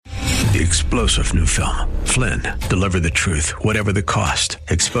The explosive new film, Flynn, deliver the truth, whatever the cost,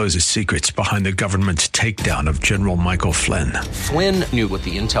 exposes secrets behind the government's takedown of General Michael Flynn. Flynn knew what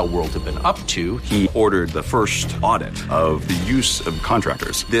the intel world had been up to. He ordered the first audit of the use of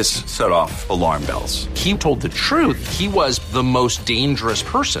contractors. This set off alarm bells. He told the truth. He was the most dangerous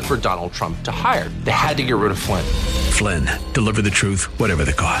person for Donald Trump to hire. They had to get rid of Flynn. Flynn, deliver the truth, whatever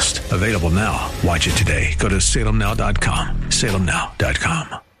the cost. Available now. Watch it today. Go to salemnow.com.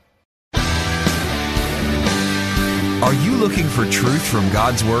 salemnow.com. Are you looking for truth from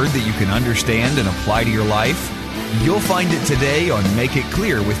God's Word that you can understand and apply to your life? You'll find it today on Make It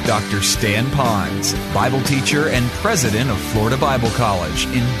Clear with Dr. Stan Ponz, Bible teacher and president of Florida Bible College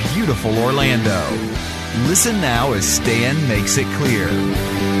in beautiful Orlando. Listen now as Stan makes it clear.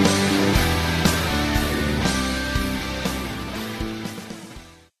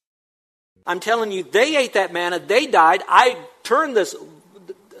 I'm telling you, they ate that manna, they died. I turned this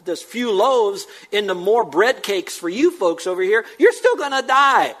few loaves into more bread cakes for you folks over here. You're still going to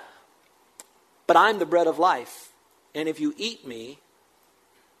die. But I'm the bread of life. And if you eat me,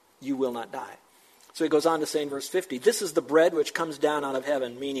 you will not die. So he goes on to say in verse 50, this is the bread which comes down out of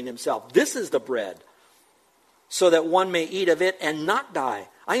heaven, meaning himself. This is the bread, so that one may eat of it and not die.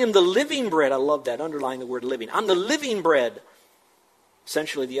 I am the living bread. I love that. Underline the word living. I'm the living bread.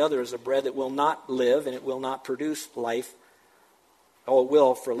 Essentially, the other is a bread that will not live and it will not produce life. Oh, it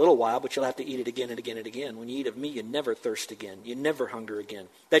will for a little while, but you'll have to eat it again and again and again. When you eat of me, you never thirst again. You never hunger again.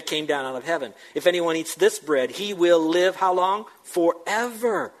 That came down out of heaven. If anyone eats this bread, he will live how long?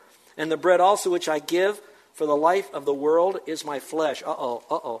 Forever. And the bread also which I give for the life of the world is my flesh.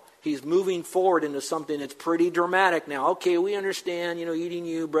 He's moving forward into something that's pretty dramatic now. Okay, we understand, eating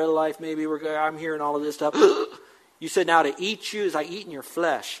you, bread of life, maybe I'm hearing all of this stuff. You said now to eat you is like eating your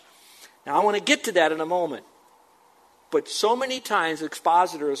flesh. Now I want to get to that in a moment. But so many times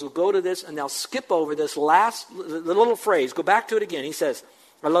expositors will go to this and they'll skip over this the little phrase. Go back to it again. He says,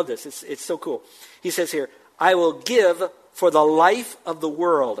 I love this. It's so cool. He says here, I will give for the life of the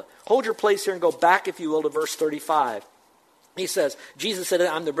world. Hold your place here and go back, if you will, to verse 35. He says, Jesus said,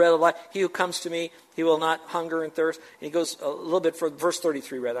 I'm the bread of life. He who comes to me, he will not hunger and thirst. And he goes a little bit for verse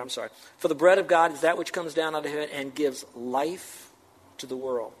 33, rather. I'm sorry. For the bread of God is that which comes down out of heaven and gives life to the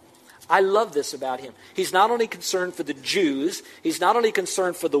world. I love this about him. He's not only concerned for the Jews, he's not only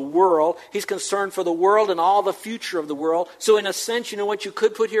concerned for the world, he's concerned for the world and all the future of the world. So in a sense, you know what you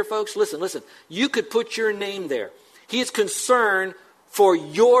could put here, folks? Listen. You could put your name there. He is concerned for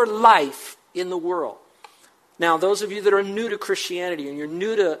your life in the world. Now, those of you that are new to Christianity and you're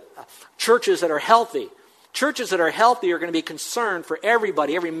new to churches that are healthy are going to be concerned for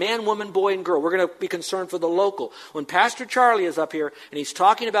everybody, every man, woman, boy, and girl. We're going to be concerned for the local. When Pastor Charlie is up here and he's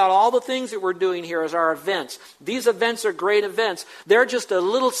talking about all the things that we're doing here as our events, these events are great events. They're just a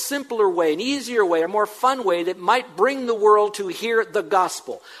little simpler way, an easier way, a more fun way that might bring the world to hear the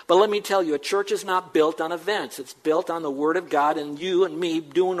gospel. But let me tell you, a church is not built on events. It's built on the Word of God and you and me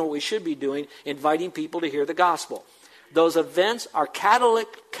doing what we should be doing, inviting people to hear the gospel. Those events are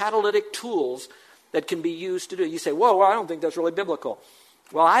catalytic tools that can be used to do. You say, whoa, I don't think that's really biblical.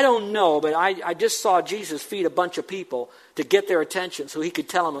 Well, I don't know, but I just saw Jesus feed a bunch of people to get their attention so he could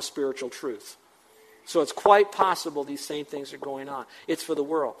tell them a spiritual truth. So it's quite possible these same things are going on. It's for the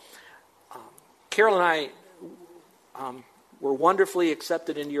world. Carol and I were wonderfully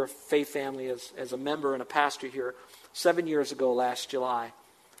accepted into your faith family as a member and a pastor here 7 years ago last July.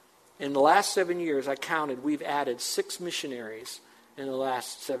 In the last 7 years, I counted, we've added 6 missionaries in the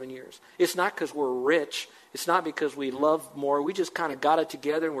last 7 years. It's not because we're rich. It's not because we love more. We just kind of got it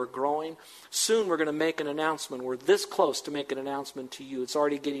together and we're growing. Soon we're going to make an announcement. We're this close to make an announcement to you. It's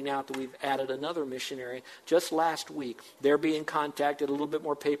already getting out that we've added another missionary just last week. They're being contacted. A little bit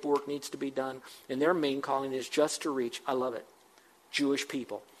more paperwork needs to be done. And their main calling is just to reach, I love it, Jewish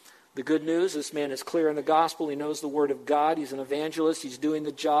people. The good news, this man is clear in the gospel. He knows the Word of God. He's an evangelist. He's doing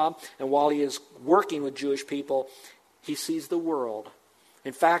the job. And while he is working with Jewish people, he sees the world.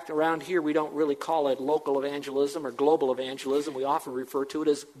 In fact, around here, we don't really call it local evangelism or global evangelism. We often refer to it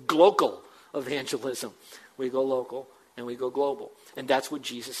as glocal evangelism. We go local and we go global. And that's what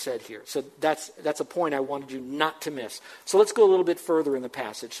Jesus said here. So that's a point I wanted you not to miss. So let's go a little bit further in the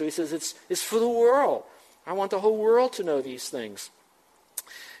passage. So he says it's for the world. I want the whole world to know these things.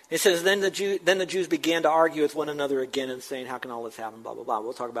 It says, then the Jews began to argue with one another again and saying, how can all this happen, blah, blah, blah.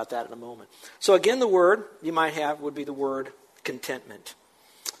 We'll talk about that in a moment. So again, the word you might have would be the word contentment.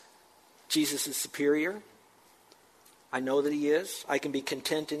 Jesus is superior. I know that he is. I can be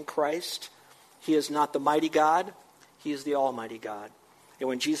content in Christ. He is not the mighty God. He is the almighty God. And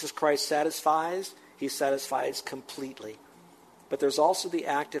when Jesus Christ satisfies, he satisfies completely. but there's also the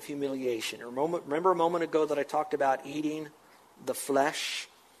act of humiliation. Remember a moment ago that I talked about eating the flesh?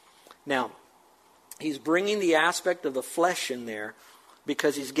 Now, he's bringing the aspect of the flesh in there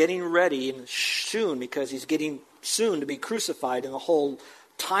because he's getting ready and soon, because he's getting soon to be crucified, in the whole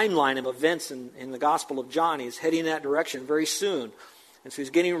timeline of events in the Gospel of John. He's heading in that direction very soon. And so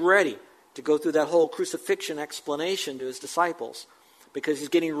he's getting ready to go through that whole crucifixion explanation to his disciples, because he's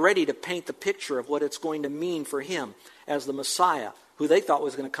getting ready to paint the picture of what it's going to mean for him as the Messiah, who they thought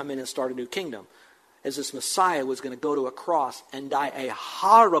was going to come in and start a new kingdom. As this Messiah was going to go to a cross and die a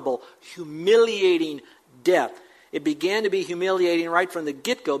horrible, humiliating death. It began to be humiliating right from the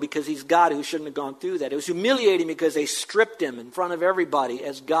get-go because he's God who shouldn't have gone through that. It was humiliating because they stripped him in front of everybody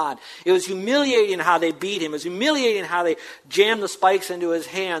as God. It was humiliating how they beat him. It was humiliating how they jammed the spikes into his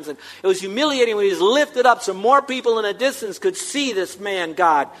hands. And it was humiliating when he was lifted up so more people in a distance could see this man,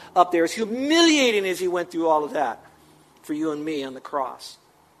 God, up there. It was humiliating as he went through all of that for you and me on the cross.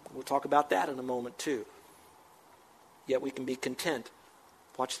 We'll talk about that in a moment too. Yet we can be content.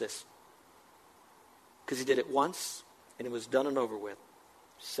 Watch this. Because he did it once, and it was done and over with.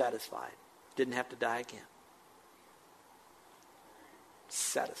 Satisfied. Didn't have to die again.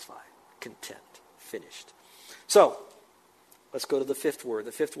 Satisfied. Content. Finished. So, let's go to the fifth word.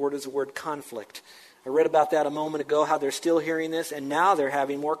 The fifth word is the word conflict. I read about that a moment ago, how they're still hearing this, and now they're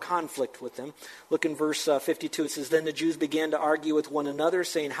having more conflict with them. Look in verse 52. It says, "Then the Jews began to argue with one another,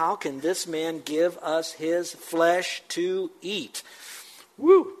 saying, 'How can this man give us his flesh to eat?'"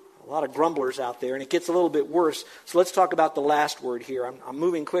 Woo! A lot of grumblers out there, and it gets a little bit worse. So let's talk about the last word here. I'm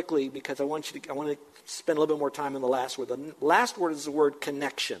moving quickly because I want to spend a little bit more time on the last word. The last word is the word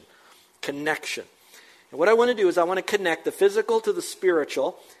connection. Connection. And what I want to do is I want to connect the physical to the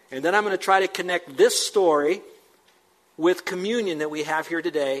spiritual, and then I'm going to try to connect this story with communion that we have here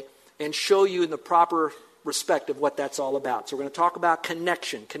today and show you in the proper respect of what that's all about. So we're going to talk about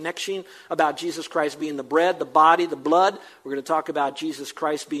connection about Jesus Christ being the bread, the body, the blood. We're going to talk about Jesus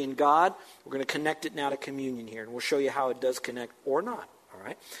Christ being God. We're going to connect it now to communion here, and we'll show you how it does connect or not. All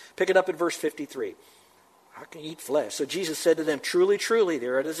right? Pick it up at verse 53. How can you eat flesh? So Jesus said to them, "Truly, truly,"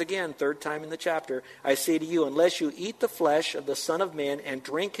 there it is again, third time in the chapter, "I say to you, unless you eat the flesh of the Son of Man and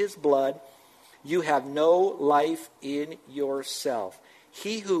drink his blood, you have no life in yourself.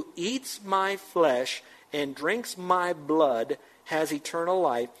 He who eats my flesh and drinks my blood has eternal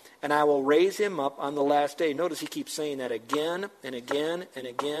life, and I will raise him up on the last day." Notice he keeps saying that again and again and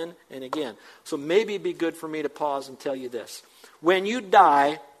again and again. So maybe it'd be good for me to pause and tell you this. When you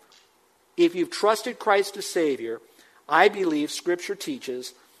die, if you've trusted Christ as Savior, I believe Scripture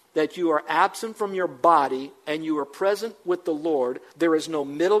teaches that you are absent from your body and you are present with the Lord. There is no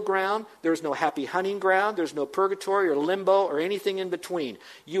middle ground. There is no happy hunting ground. There's no purgatory or limbo or anything in between.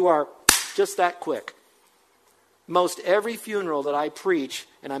 You are just that quick. Most every funeral that I preach,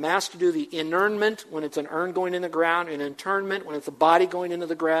 and I'm asked to do the inurnment when it's an urn going in the ground, and internment when it's a body going into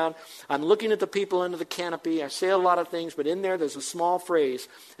the ground. I'm looking at the people under the canopy. I say a lot of things, but in there's a small phrase,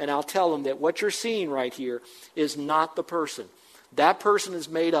 and I'll tell them that what you're seeing right here is not the person. That person is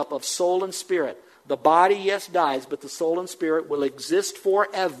made up of soul and spirit. The body, yes, dies, but the soul and spirit will exist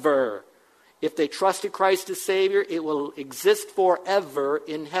forever. If they trusted Christ as Savior, it will exist forever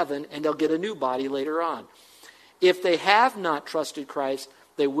in heaven, and they'll get a new body later on. If they have not trusted Christ,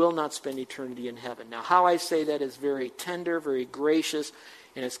 they will not spend eternity in heaven. Now, how I say that is very tender, very gracious,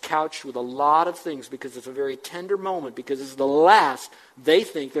 and it's couched with a lot of things because it's a very tender moment, because it's the last they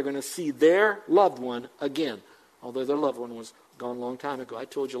think they're going to see their loved one again, although their loved one was gone a long time ago. I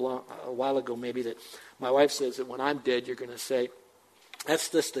told you a while ago maybe that my wife says that when I'm dead, you're going to say, "That's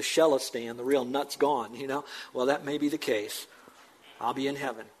just the Shellistan, the real nut's gone," you know. Well, that may be the case. I'll be in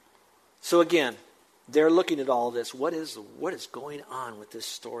heaven. So again, they're looking at all this. What is going on with this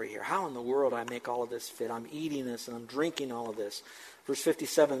story here? How in the world do I make all of this fit? I'm eating this and I'm drinking all of this. Verse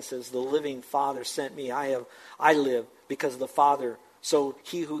 57 says, "The living Father sent me. I live because of the Father. So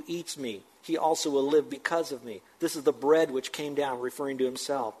he who eats me, he also will live because of me. This is the bread which came down," referring to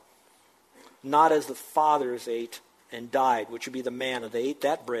himself. "Not as the fathers ate and died," which would be the manna. They ate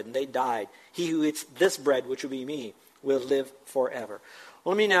that bread and they died. "He who eats this bread, which will be me, will live forever."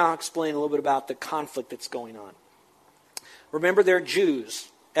 Let me now explain a little bit about the conflict that's going on. Remember, they're Jews.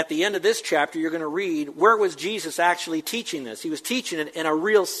 At the end of this chapter, you're going to read, where was Jesus actually teaching this? He was teaching it in a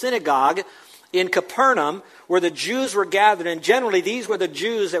real synagogue in Capernaum, where the Jews were gathered. And generally, these were the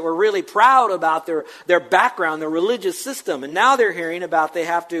Jews that were really proud about their background, their religious system. And now they're hearing about they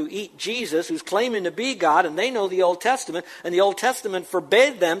have to eat Jesus, who's claiming to be God, and they know the Old Testament. And the Old Testament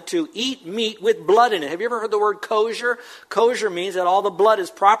forbade them to eat meat with blood in it. Have you ever heard the word kosher? Kosher means that all the blood is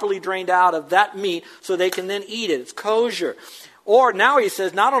properly drained out of that meat so they can then eat it. It's kosher. Or now he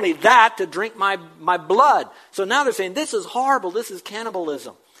says, not only that, to drink my blood. So now they're saying, this is horrible, this is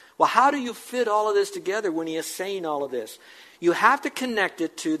cannibalism. Well, how do you fit all of this together when he is saying all of this? You have to connect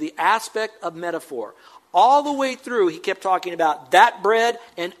it to the aspect of metaphor. All the way through, he kept talking about that bread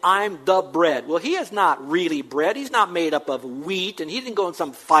and I'm the bread. Well, he is not really bread. He's not made up of wheat, and he didn't go in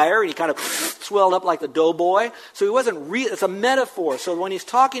some fire and he kind of swelled up like the doughboy. So he wasn't real. It's a metaphor. So when he's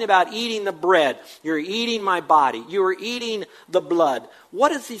talking about eating the bread, you're eating my body, you are eating the blood.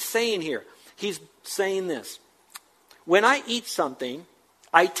 What is he saying here? He's saying this. When I eat something,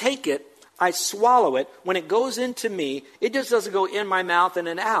 I take it, I swallow it. When it goes into me, it just doesn't go in my mouth and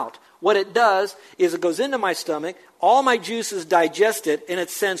then out. What it does is it goes into my stomach, all my juices digest it, and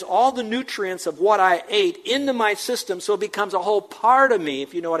it sends all the nutrients of what I ate into my system, so it becomes a whole part of me,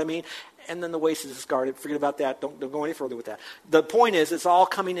 if you know what I mean. And then the waste is discarded. Forget about that. Don't go any further with that. The point is, it's all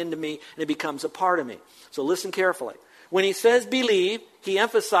coming into me, and it becomes a part of me. So listen carefully. When he says believe, he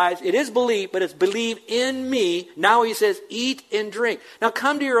emphasized it is believe, but it's believe in me. Now he says eat and drink. Now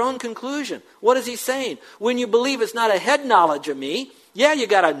come to your own conclusion. What is he saying? When you believe, it's not a head knowledge of me. Yeah, you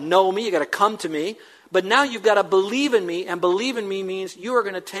got to know me, you got to come to me, but now you've got to believe in me, and believe in me means you are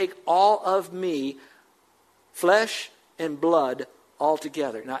going to take all of me, flesh and blood, all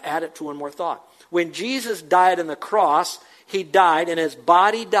together. Now add it to one more thought. When Jesus died on the cross, he died and his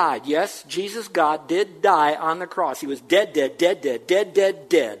body died. Yes, Jesus, God, did die on the cross. He was dead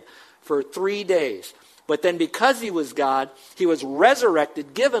for 3 days. But then because he was God, he was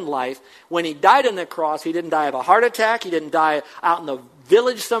resurrected, given life. When he died on the cross, he didn't die of a heart attack. He didn't die out in the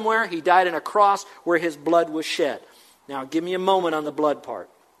village somewhere. He died on a cross where his blood was shed. Now, give me a moment on the blood part.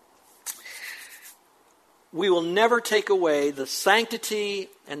 We will never take away the sanctity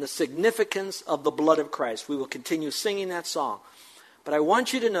and the significance of the blood of Christ. We will continue singing that song. But I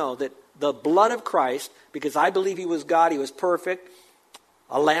want you to know that the blood of Christ, because I believe he was God, he was perfect,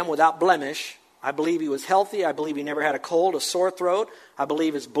 a lamb without blemish. I believe he was healthy. I believe he never had a cold, a sore throat. I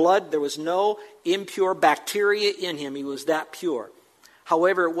believe his blood, there was no impure bacteria in him. He was that pure.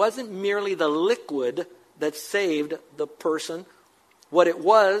 However, it wasn't merely the liquid that saved the person. What it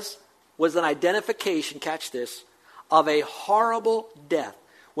was an identification, catch this, of a horrible death.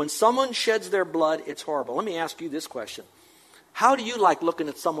 When someone sheds their blood, it's horrible. Let me ask you this question. How do you like looking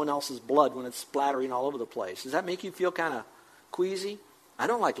at someone else's blood when it's splattering all over the place? Does that make you feel kind of queasy? I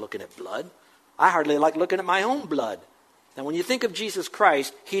don't like looking at blood. I hardly like looking at my own blood. Now, when you think of Jesus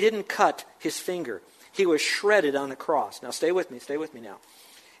Christ, he didn't cut his finger. He was shredded on the cross. Now, stay with me now.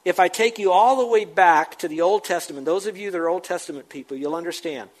 If I take you all the way back to the Old Testament, those of you that are Old Testament people, you'll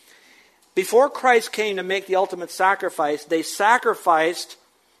understand. Before Christ came to make the ultimate sacrifice, they sacrificed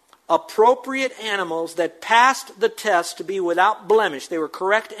appropriate animals that passed the test to be without blemish. They were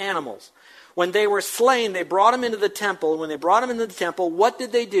correct animals. When they were slain, they brought them into the temple. When they brought them into the temple, what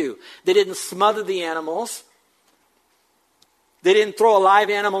did they do? They didn't smother the animals. They didn't throw a live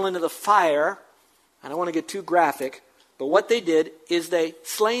animal into the fire. I don't want to get too graphic, but what they did is they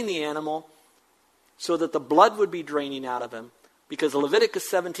slain the animal so that the blood would be draining out of him. Because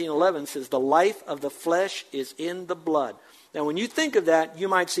Leviticus 17:11 says the life of the flesh is in the blood. Now when you think of that, you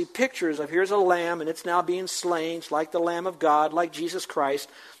might see pictures of here's a lamb and it's now being slain. It's like the Lamb of God, like Jesus Christ.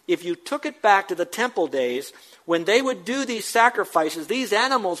 If you took it back to the temple days, when they would do these sacrifices, these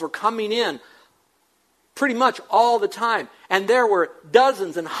animals were coming in pretty much all the time. And there were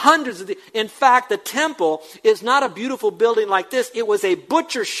dozens and hundreds of these. In fact, the temple is not a beautiful building like this. It was a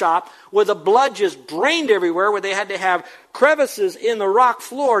butcher shop where the blood just drained everywhere, where they had to have crevices in the rock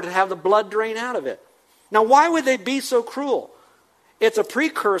floor to have the blood drain out of it. Now, why would they be so cruel? It's a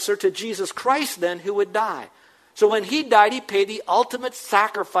precursor to Jesus Christ then who would die. So when he died, he paid the ultimate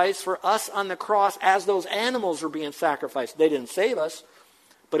sacrifice for us on the cross as those animals were being sacrificed. They didn't save us,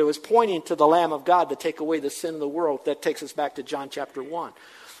 but it was pointing to the Lamb of God to take away the sin of the world. That takes us back to John chapter 1.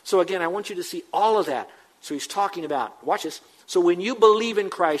 So again, I want you to see all of that. So he's talking about, watch this. So when you believe in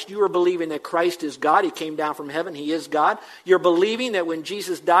Christ, you are believing that Christ is God. He came down from heaven. He is God. You're believing that when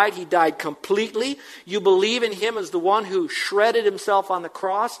Jesus died, he died completely. You believe in him as the one who shredded himself on the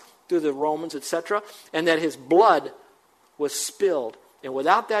cross through the Romans, etc., and that his blood was spilled. And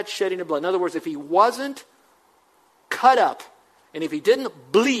without that shedding of blood, in other words, if he wasn't cut up, and if he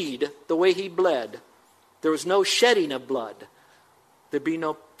didn't bleed the way he bled, there was no shedding of blood, there'd be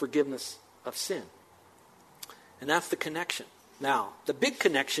no forgiveness of sin. And that's the connection. Now, the big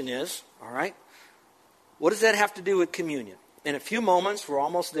connection is, all right, what does that have to do with communion? In a few moments, we're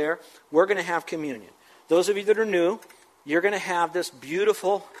almost there, we're going to have communion. Those of you that are new, you're going to have this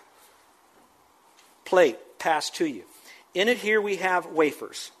beautiful plate passed to you. In it here we have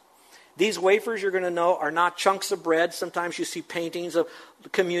wafers. These wafers, you're going to know, are not chunks of bread. Sometimes you see paintings of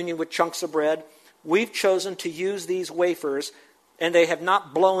communion with chunks of bread. We've chosen to use these wafers, and they have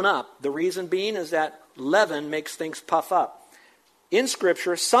not blown up. The reason being is that leaven makes things puff up. In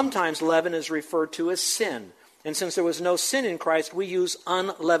Scripture, sometimes leaven is referred to as sin. And since there was no sin in Christ, we use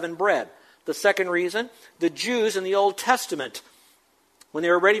unleavened bread. The second reason, the Jews in the Old Testament, when they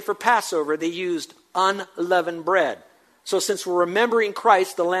were ready for Passover, they used unleavened bread. So since we're remembering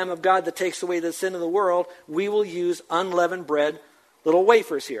Christ, the Lamb of God that takes away the sin of the world, we will use unleavened bread, little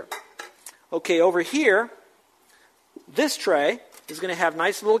wafers here. Okay, over here, this tray is going to have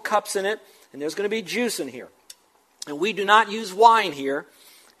nice little cups in it, and there's going to be juice in here. And we do not use wine here.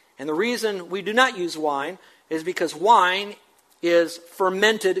 And the reason we do not use wine is because wine is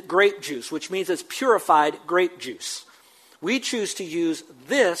fermented grape juice, which means it's purified grape juice. We choose to use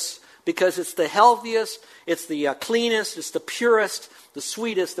this because it's the healthiest, it's the cleanest, it's the purest, the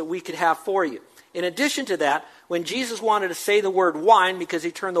sweetest that we could have for you. In addition to that, when Jesus wanted to say the word wine because he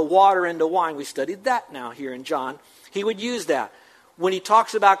turned the water into wine, we studied that now here in John, he would use that. When he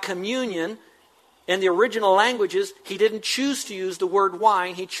talks about communion, in the original languages, he didn't choose to use the word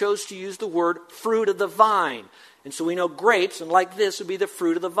wine, he chose to use the word fruit of the vine. And so we know grapes, and like this, would be the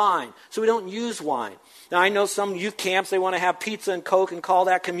fruit of the vine. So we don't use wine. Now, I know some youth camps, they want to have pizza and Coke and call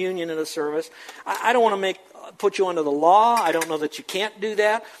that communion in a service. I don't want to put you under the law. I don't know that you can't do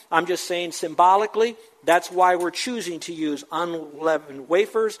that. I'm just saying symbolically, that's why we're choosing to use unleavened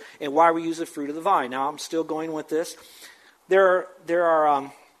wafers and why we use the fruit of the vine. Now, I'm still going with this. There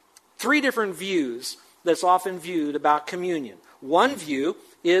are 3 different views that's often viewed about communion. One view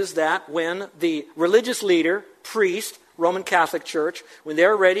is that when the religious leader, priest, Roman Catholic Church, when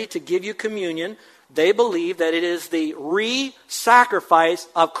they're ready to give you communion, they believe that it is the re-sacrifice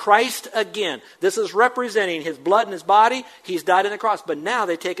of Christ again. This is representing his blood and his body. He's died on the cross. But now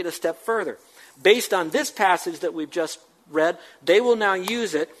they take it a step further. Based on this passage that we've just read, they will now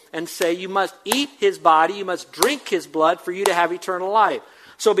use it and say you must eat his body, you must drink his blood for you to have eternal life.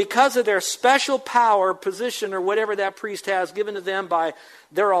 So because of their special power, position, or whatever that priest has given to them by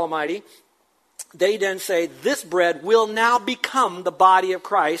their Almighty, they then say this bread will now become the body of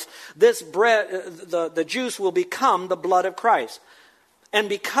Christ. This bread, the juice will become the blood of Christ. And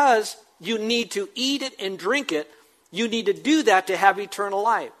because you need to eat it and drink it, you need to do that to have eternal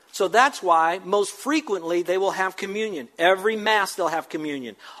life. So that's why most frequently they will have communion. Every Mass they'll have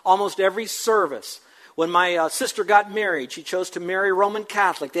communion. Almost every service. When my sister got married, she chose to marry Roman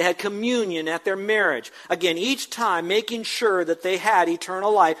Catholic. They had communion at their marriage. Again, each time making sure that they had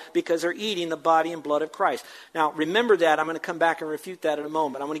eternal life because they're eating the body and blood of Christ. Now, remember that. I'm going to come back and refute that in a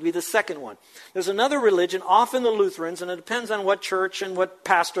moment. I'm going to give you the second one. There's another religion, often the Lutherans, and it depends on what church and what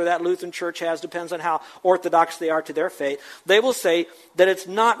pastor that Lutheran church has, depends on how orthodox they are to their faith. They will say that it's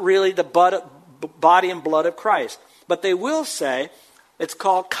not really the body and blood of Christ. But they will say it's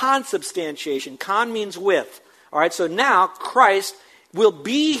called consubstantiation. Con means with. All right, so now Christ will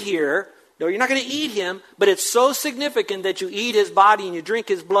be here. No, you're not going to eat him, but it's so significant that you eat his body and you drink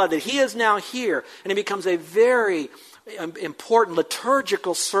his blood that he is now here. And it becomes a very important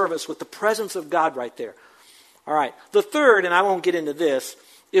liturgical service with the presence of God right there. All right, the third, and I won't get into this,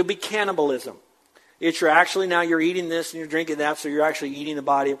 it'll be cannibalism. You're eating this and you're drinking that, so you're actually eating the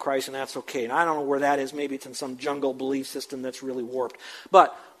body of Christ, and that's okay. And I don't know where that is. Maybe it's in some jungle belief system that's really warped.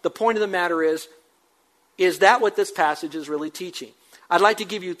 But the point of the matter is that what this passage is really teaching? I'd like to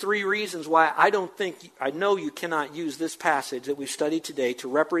give you 3 reasons why I know you cannot use this passage that we've studied today to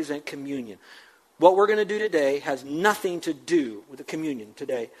represent communion. What we're going to do today has nothing to do with the communion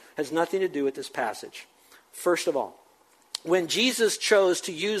today, has nothing to do with this passage. First of all, when Jesus chose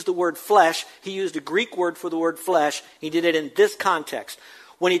to use the word flesh, he used a Greek word for the word flesh. He did it in this context.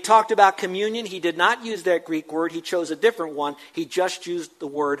 When he talked about communion, he did not use that Greek word. He chose a different one. He just used the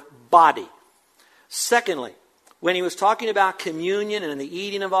word body. Secondly, when he was talking about communion and the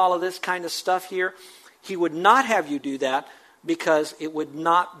eating of all of this kind of stuff here, he would not have you do that because it would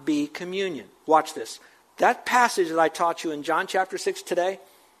not be communion. Watch this. That passage that I taught you in John chapter 6 today,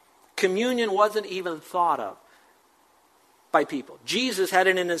 communion wasn't even thought of by people. Jesus had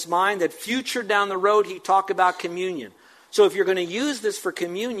it in his mind that future down the road he'd talk about communion. So if you're going to use this for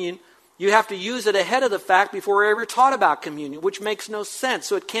communion, you have to use it ahead of the fact before we ever taught about communion, which makes no sense.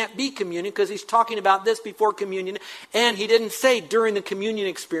 So it can't be communion because he's talking about this before communion, and he didn't say during the communion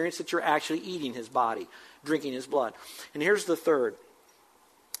experience that you're actually eating his body, drinking his blood. And here's the third.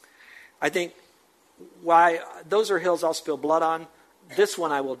 I think why those are hills I'll spill blood on. This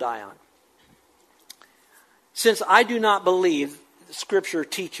one I will die on. Since I do not believe Scripture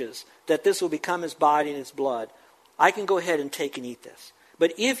teaches that this will become his body and his blood, I can go ahead and take and eat this.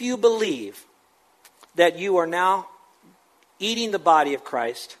 But if you believe that you are now eating the body of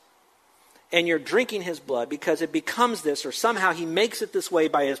Christ and you're drinking his blood because it becomes this, or somehow he makes it this way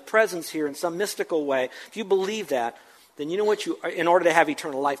by his presence here in some mystical way, if you believe that, then you know what you, in order to have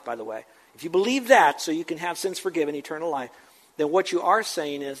eternal life, by the way, if you believe that so you can have sins forgiven, eternal life, then what you are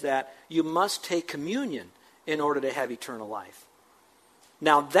saying is that you must take communion in order to have eternal life.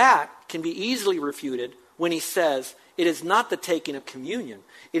 Now that can be easily refuted when he says it is not the taking of communion.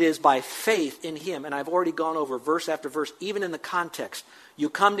 It is by faith in him. And I've already gone over verse after verse, even in the context. You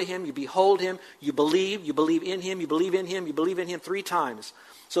come to him, you behold him, you believe in him, you believe in him, you believe in him 3 times.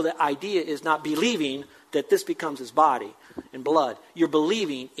 So the idea is not believing that this becomes his body and blood. You're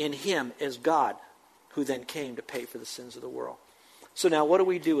believing in him as God, who then came to pay for the sins of the world. So now what do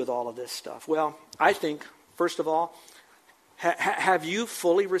we do with all of this stuff? Well, I think, first of all, have you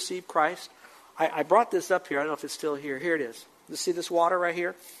fully received Christ? I brought this up here. I don't know if it's still here. Here it is. You see this water right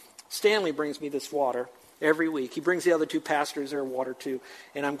here? Stanley brings me this water every week. He brings the other 2 pastors their water too.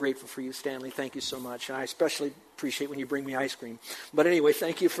 And I'm grateful for you, Stanley. Thank you so much. And I especially appreciate when you bring me ice cream. But anyway,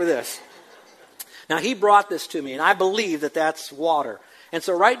 thank you for this. Now, he brought this to me, and I believe that that's water. And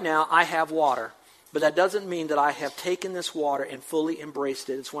so right now, I have water. But that doesn't mean that I have taken this water and fully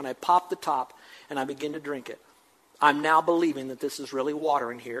embraced it. It's when I pop the top and I begin to drink it. I'm now believing that this is really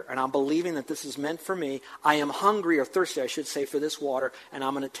water in here, and I'm believing that this is meant for me. I am hungry or thirsty, I should say, for this water, and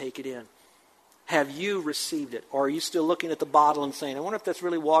I'm going to take it in. Have you received it? Or are you still looking at the bottle and saying, I wonder if that's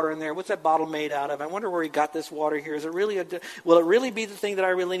really water in there. What's that bottle made out of? I wonder where he got this water here. Is it really will it really be the thing that I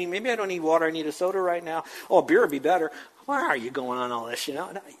really need? Maybe I don't need water. I need a soda right now. Oh, beer would be better. Why are you going on all this?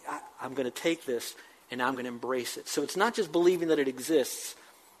 I'm going to take this, and I'm going to embrace it. So it's not just believing that it exists.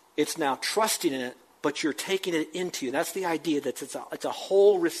 It's now trusting in it, but you're taking it into you. That's the idea that it's a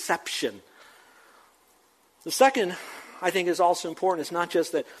whole reception. The second, I think, is also important. It's not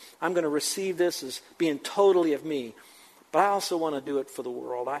just that I'm going to receive this as being totally of me, but I also want to do it for the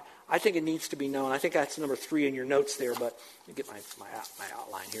world. I think it needs to be known. I think that's number 3 in your notes there, but let me get my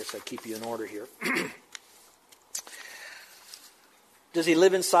outline here so I keep you in order here. Does he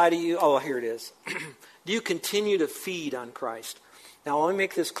live inside of you? Oh, here it is. Do you continue to feed on Christ? Now, let me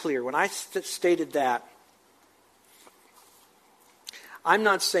make this clear. When I stated that, I'm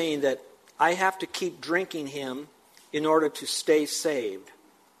not saying that I have to keep drinking him in order to stay saved.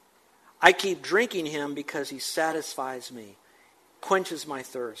 I keep drinking him because he satisfies me, quenches my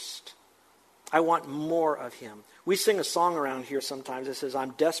thirst. I want more of him. We sing a song around here sometimes that says,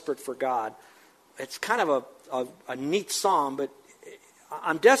 I'm desperate for God. It's kind of a neat song, but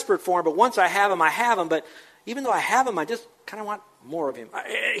I'm desperate for him, but once I have him, I have him. But even though I have him, I just kind of want more of him.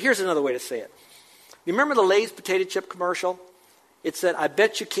 Here's another way to say it. You remember the Lay's potato chip commercial? It said, I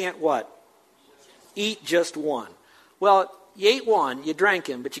bet you can't what? Eat just one. Well, you ate one, you drank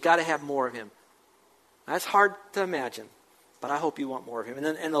him, but you got to have more of him. That's hard to imagine, but I hope you want more of him.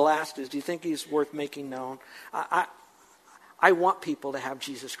 And the last is, do you think he's worth making known? I want people to have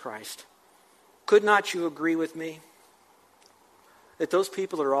Jesus Christ. Could not you agree with me that those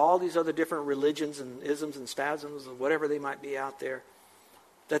people that are all these other different religions and isms and spasms and whatever they might be out there,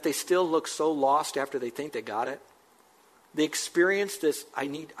 that they still look so lost after they think they got it? They experience this, I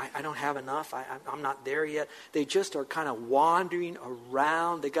don't have enough, I'm not there yet. They just are kind of wandering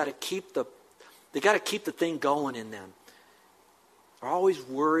around. They got to keep the thing going in them. They're always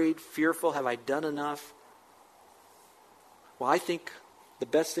worried, fearful, have I done enough? Well, I think the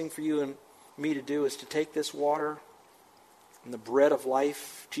best thing for you and me to do is to take this water and the bread of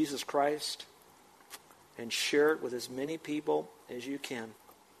life, Jesus Christ, and share it with as many people as you can.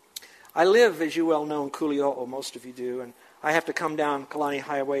 I live, as you well know, in Kuli'o'o, most of you do, and I have to come down Kalani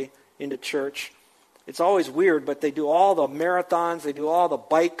Highway into church. It's always weird, but they do all the marathons, they do all the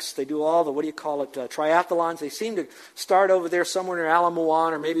bikes, they do all the, triathlons. They seem to start over there somewhere near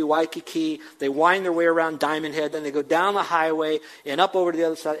Alamoana or maybe Waikiki. They wind their way around Diamond Head, then they go down the highway and up over to the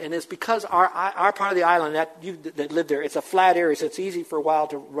other side. And it's because our part of the island, that live there, it's a flat area, so it's easy for a while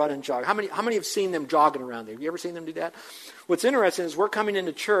to run and jog. How many have seen them jogging around there? Have you ever seen them do that? What's interesting is we're coming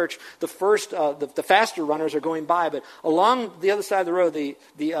into church, the faster runners are going by, but along the other side of the road,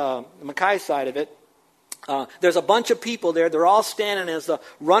 the Mackay side of it, there's a bunch of people there. They're all standing as the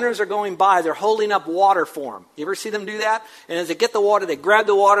runners are going by. They're holding up water for them. You ever see them do that? And as they get the water, they grab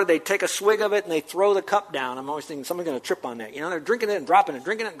the water, they take a swig of it, and they throw the cup down. I'm always thinking someone's going to trip on that. They're drinking it and dropping it,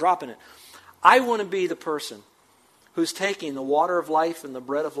 drinking it and dropping it. I want to be the person who's taking the water of life and the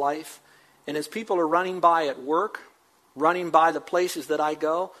bread of life, and as people are running by at work, running by the places that I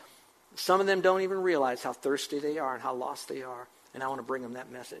go, some of them don't even realize how thirsty they are and how lost they are, and I want to bring them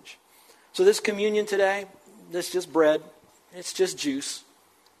that message. So this communion today, this is just bread. It's just juice.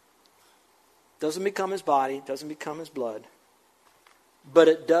 Doesn't become his body, doesn't become his blood. But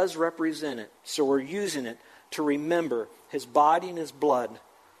it does represent it. So we're using it to remember his body and his blood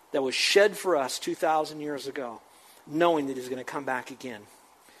that was shed for us 2,000 years ago, knowing that he's going to come back again.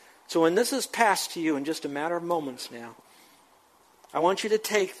 So when this is passed to you in just a matter of moments now, I want you to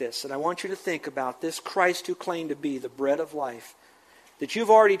take this and I want you to think about this Christ who claimed to be the bread of life, that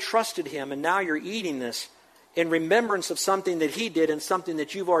you've already trusted him and now you're eating this in remembrance of something that he did and something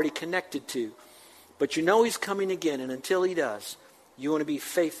that you've already connected to. But you know he's coming again, and until he does, you want to be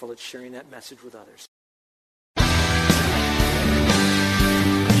faithful at sharing that message with others.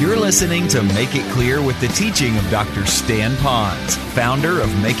 You're listening to Make It Clear with the teaching of Dr. Stan Ponz, founder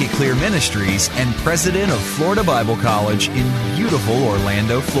of Make It Clear Ministries and president of Florida Bible College in beautiful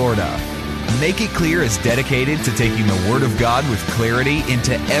Orlando, Florida. Make It Clear is dedicated to taking the Word of God with clarity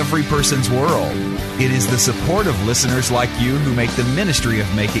into every person's world. It is the support of listeners like you who make the ministry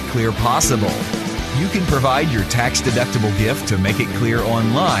of Make It Clear possible. You can provide your tax-deductible gift to Make It Clear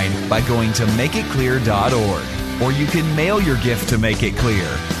online by going to makeitclear.org. Or you can mail your gift to Make It Clear,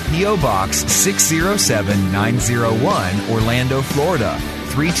 P.O. Box 607901, Orlando, Florida,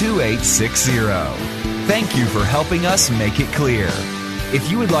 32860. Thank you for helping us make it clear. If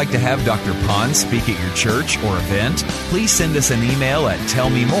you would like to have Dr. Ponz speak at your church or event, please send us an email at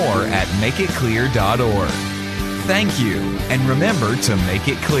tellmemore@makeitclear.org. Thank you, and remember to make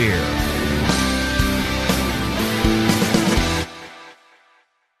it clear.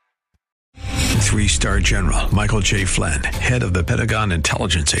 Three-star General Michael J. Flynn, head of the Pentagon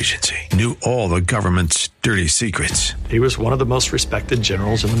Intelligence Agency, knew all the government's dirty secrets. He was one of the most respected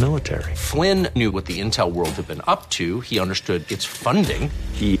generals in the military. Flynn knew what the intel world had been up to. He understood its funding.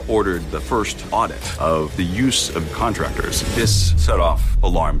 He ordered the first audit of the use of contractors. This set off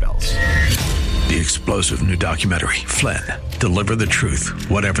alarm bells. The explosive new documentary, Flynn, Deliver the Truth,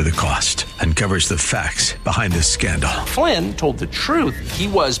 Whatever the Cost, uncovers the facts behind this scandal. Flynn told the truth. He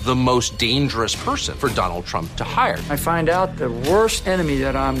was the most dangerous person for Donald Trump to hire. I find out the worst enemy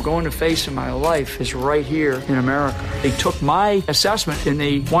that I'm going to face in my life is right here in America. They took my assessment and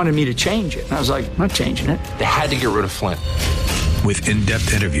they wanted me to change it. And I was like, I'm not changing it. They had to get rid of Flynn. With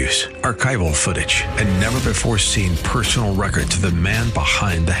in-depth interviews, archival footage, and never-before-seen personal records of the man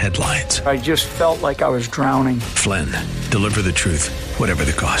behind the headlines. I just felt like I was drowning. Flynn, Deliver the Truth, Whatever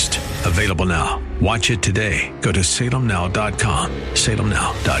the Cost. Available now. Watch it today. Go to salemnow.com.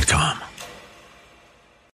 salemnow.com.